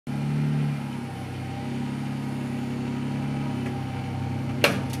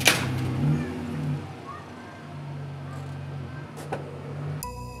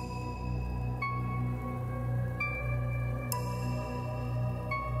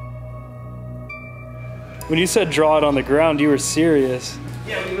When you said draw it on the ground, you were serious.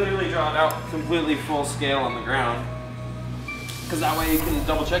 Yeah, we literally draw it out completely full scale on the ground. Because that way you can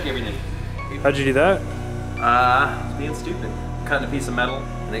double check everything. How'd you do that? Being stupid. Cutting a piece of metal,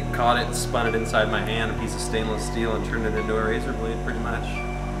 and it caught it and spun it inside my hand, a piece of stainless steel, and turned it into a razor blade, pretty much.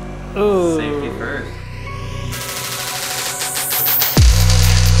 Oh. Safety first.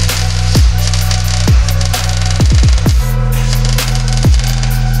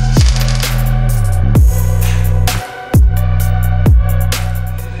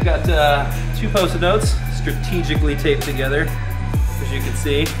 We got 2 post-it notes strategically taped together, as you can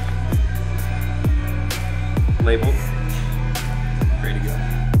see. Labeled. Ready to go.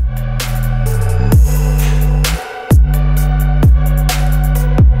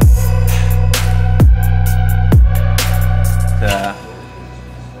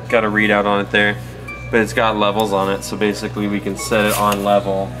 Got a readout on it there, but it's got levels on it, so basically we can set it on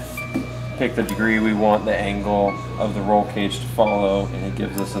level, pick the degree we want the angle of the roll cage to follow, and it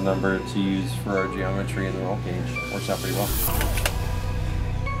gives us a number to use for our geometry in the roll cage. Works out pretty well.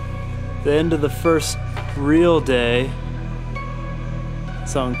 The end of the first real day.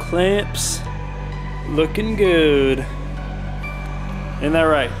 It's on clamps. Looking good. Ain't that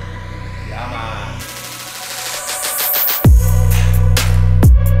right? Yeah, man.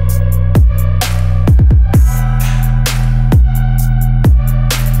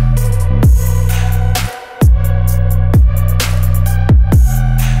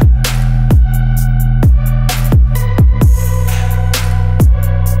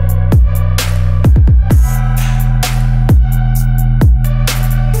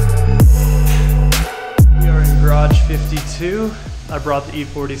 I brought the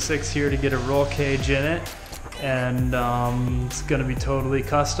E46 here to get a roll cage in it, and it's gonna be totally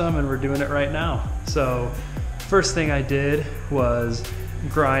custom, and we're doing it right now. So first thing I did was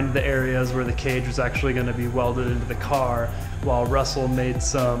grind the areas where the cage was actually gonna be welded into the car, while Russell made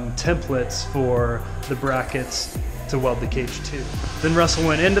some templates for the brackets to weld the cage to. Then Russell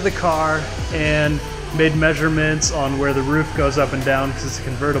went into the car and made measurements on where the roof goes up and down, because it's a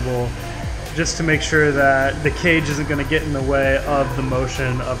convertible, just to make sure that the cage isn't going to get in the way of the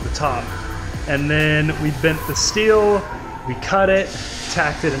motion of the top. And then we bent the steel, we cut it,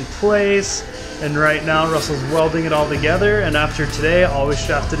 tacked it in place, and right now Russell's welding it all together, and after today all we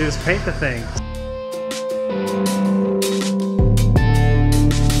should have to do is paint the thing.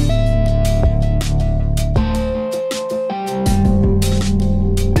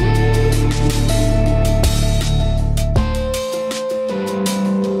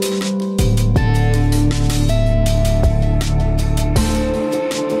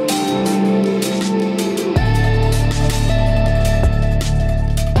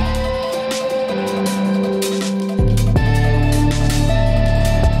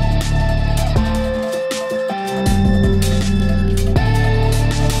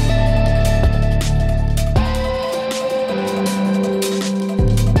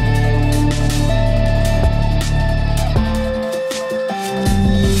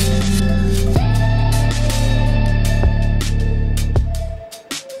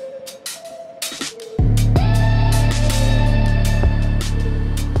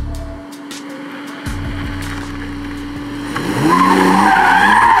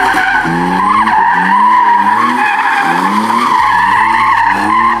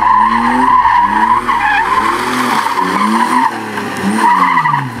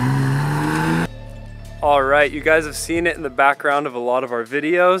 Alright, you guys have seen it in the background of a lot of our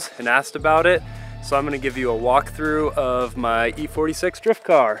videos and asked about it, so I'm going to give you a walkthrough of my E46 drift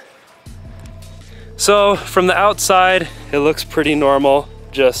car. So from the outside it looks pretty normal,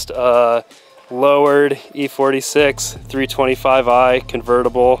 just a lowered E46 325i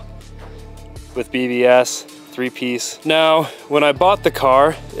convertible with BBS 3-piece. Now when I bought the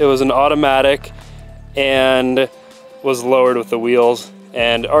car it was an automatic and was lowered with the wheels,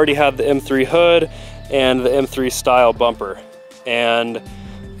 and already had the M3 hood and the M3 style bumper, and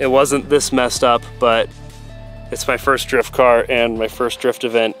it wasn't this messed up, but it's my first drift car and my first drift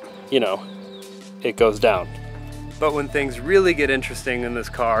event, you know, it goes down. But when things really get interesting in this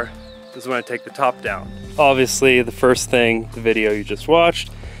car is when I take the top down. Obviously the first thing, the video you just watched,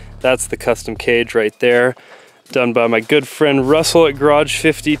 that's the custom cage right there, done by my good friend Russell at Garage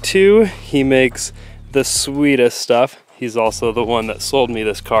 52. He makes the sweetest stuff. He's also the one that sold me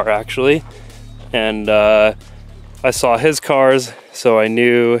this car actually. And I saw his cars, so I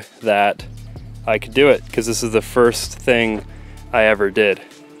knew that I could do it, because this is the first thing I ever did.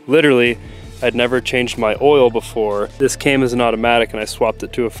 Literally, I'd never changed my oil before. This came as an automatic and I swapped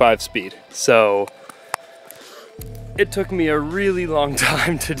it to a 5-speed. So it took me a really long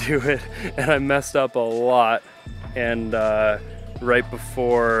time to do it, and I messed up a lot. And right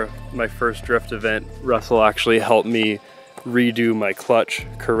before my first drift event, Russell actually helped me redo my clutch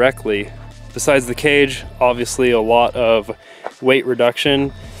correctly. Besides the cage, obviously a lot of weight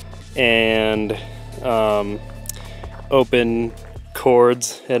reduction and open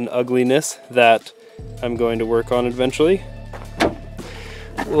cords and ugliness that I'm going to work on eventually.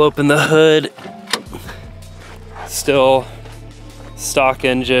 We'll open the hood. Still stock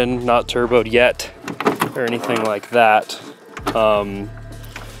engine, not turboed yet or anything like that.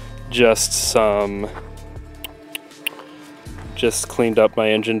 Just cleaned up my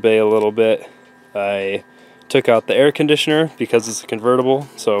engine bay a little bit. I took out the air conditioner because it's a convertible,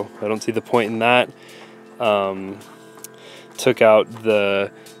 so I don't see the point in that. Took out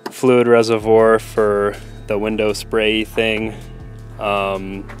the fluid reservoir for the window spray thing.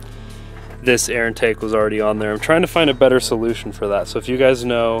 This air intake was already on there. I'm trying to find a better solution for that. So if you guys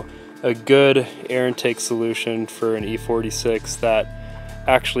know a good air intake solution for an E46 that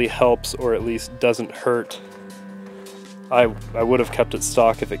actually helps or at least doesn't hurt, I would have kept it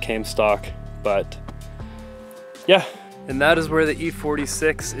stock if it came stock, but yeah. And that is where the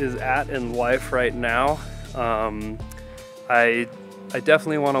E46 is at in life right now. I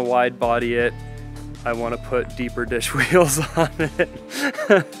definitely want to wide body it. I want to put deeper dish wheels on it.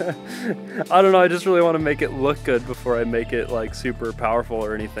 I don't know, I just really want to make it look good before I make it like super powerful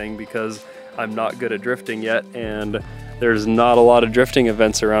or anything, because I'm not good at drifting yet, and there's not a lot of drifting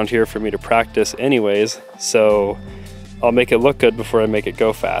events around here for me to practice anyways, so I'll make it look good before I make it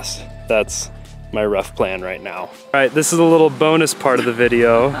go fast. That's my rough plan right now. All right, this is a little bonus part of the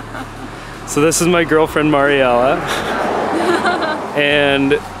video. So this is my girlfriend Mariella,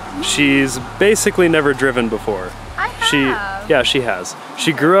 and she's basically never driven before. I have. Yeah, she has.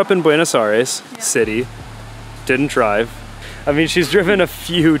 She grew up in Buenos Aires city, didn't drive. I mean, she's driven a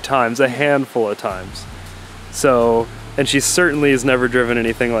few times, a handful of times. So, and she certainly has never driven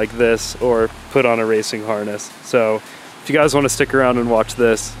anything like this or put on a racing harness. So, if you guys want to stick around and watch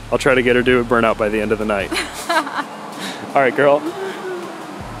this, I'll try to get her to a burnout by the end of the night. All right, girl.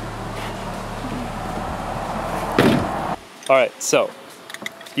 All right, so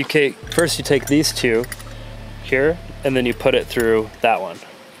first you take these two here, and then you put it through that one.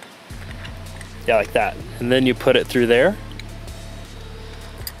 Yeah, like that. And then you put it through there.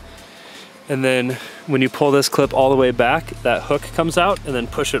 And then when you pull this clip all the way back, that hook comes out, and then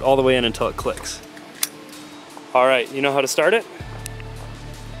push it all the way in until it clicks. All right, you know how to start it?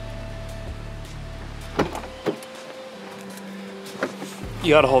 You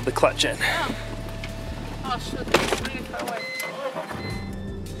gotta hold the clutch in. Oh shoot, it's really far away.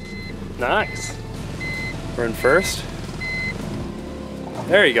 Nice. We're in first.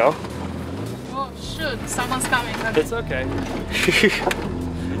 There you go. Oh shoot, someone's coming. It's okay.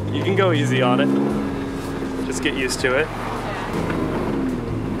 You can go easy on it. Just get used to it.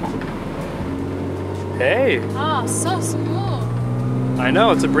 Hey. Oh, so smooth. I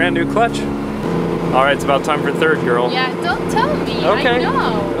know, it's a brand new clutch. All right, it's about time for third, girl. Yeah, don't tell me. Okay. I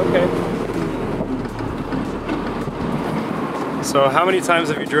know. Okay. So how many times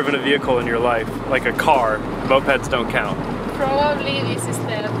have you driven a vehicle in your life? Like a car? Mopeds don't count. Probably this is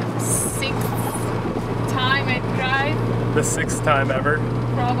the 6th time I drive. The 6th time ever?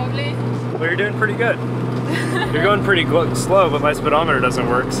 Probably. Well, you're doing pretty good. You're going pretty slow, but my speedometer doesn't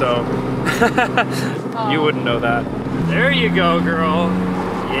work, so you wouldn't know that. There you go, girl.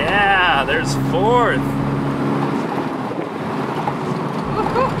 Yeah, there's 4th.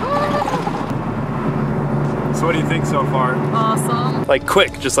 So what do you think so far? Awesome. Like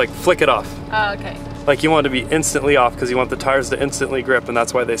quick, just like flick it off. Oh, okay. Like you want to be instantly off because you want the tires to instantly grip, and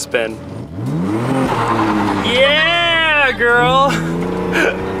that's why they spin. Yeah, girl.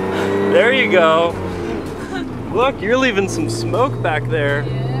 There you go. Look, you're leaving some smoke back there.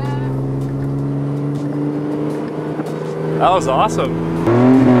 Yeah. That was awesome.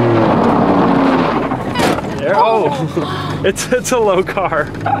 There, oh, it's a low car.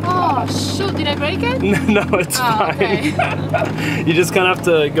 Oh shoot, did I break it? No, it's fine. Okay. You just kind of have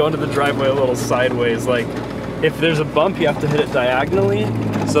to go into the driveway a little sideways. Like, if there's a bump, you have to hit it diagonally,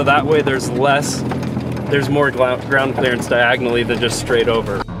 so that way there's more ground clearance diagonally than just straight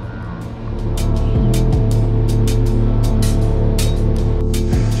over.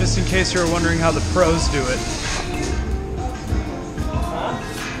 Just in case you were wondering how the pros do it.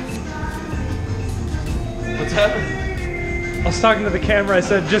 What's happening? I was talking to the camera, I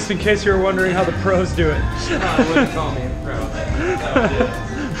said, just in case you were wondering how the pros do it. I wouldn't call me a pro.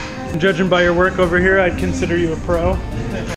 Judging by your work over here, I'd consider you a pro.